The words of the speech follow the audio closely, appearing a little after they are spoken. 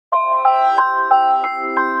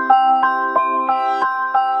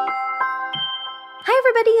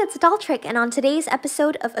everybody, it's dolltr, and on today's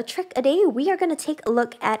episode of A Trick a Day, we are going to take a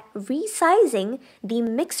look at resizing the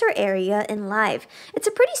mixer area in Live. It's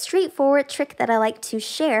a pretty straightforward trick that I like to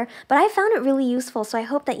share, but I found it really useful, so I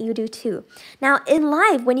hope that you do too. Now, in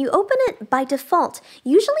Live, when you open it by default,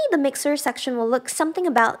 usually the mixer section will look something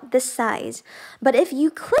about this size. But if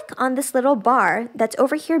you click on this little bar that's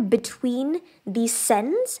over here between the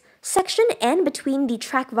sends section and between the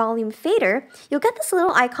track volume fader, you'll get this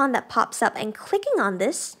little icon that pops up, and clicking on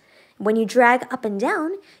this, when you drag up and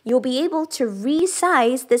down, you'll be able to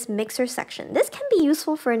resize this mixer section. This can be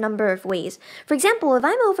useful for a number of ways. For example, if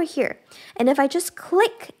I'm over here, and if I just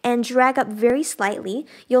click and drag up very slightly,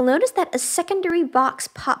 you'll notice that a secondary box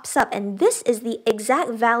pops up, and this is the exact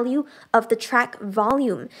value of the track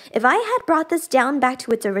volume. If I had brought this down back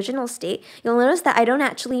to its original state, you'll notice that I don't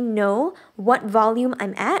actually know what volume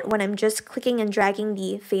I'm at when I'm just clicking and dragging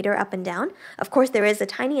the fader up and down. Of course, there is a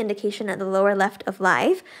tiny indication at the lower left of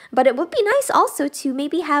Live, but it would be nice also to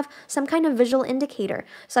maybe have some kind of visual indicator.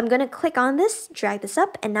 So I'm going to click on this, drag this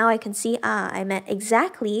up, and now I can see, I'm at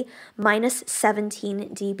exactly minus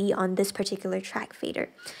 17 dB on this particular track fader.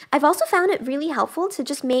 I've also found it really helpful to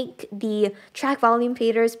just make the track volume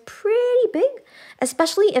faders pretty big,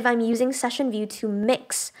 especially if I'm using Session View to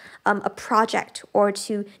mix a project or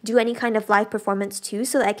to do any kind of live performance too,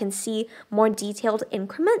 so that I can see more detailed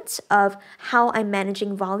increments of how I'm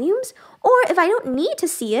managing volumes. Or if I don't need to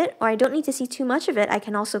see it, or I don't need to see too much of it, I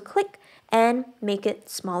can also click and make it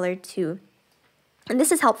smaller too. And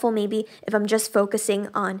this is helpful maybe if I'm just focusing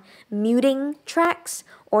on muting tracks,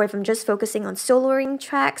 or if I'm just focusing on soloing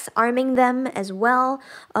tracks, arming them as well,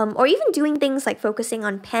 or even doing things like focusing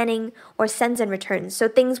on panning or sends and returns. So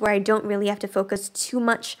things where I don't really have to focus too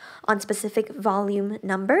much on specific volume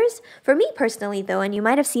numbers. For me personally though, and you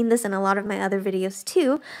might have seen this in a lot of my other videos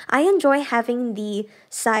too, I enjoy having the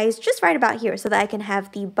size just right about here so that I can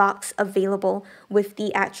have the box available with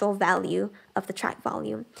the actual value of the track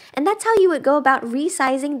volume. And that's how you would go about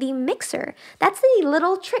resizing the mixer. That's the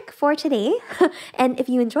little trick for today. And if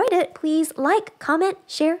you enjoyed it, please like, comment,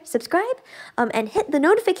 share, subscribe, and hit the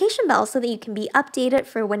notification bell so that you can be updated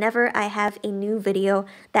for whenever I have a new video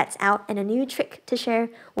that's out and a new trick to share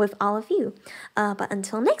with all of you. But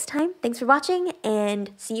until next time, thanks for watching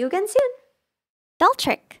and see you again soon.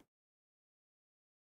 dolltr.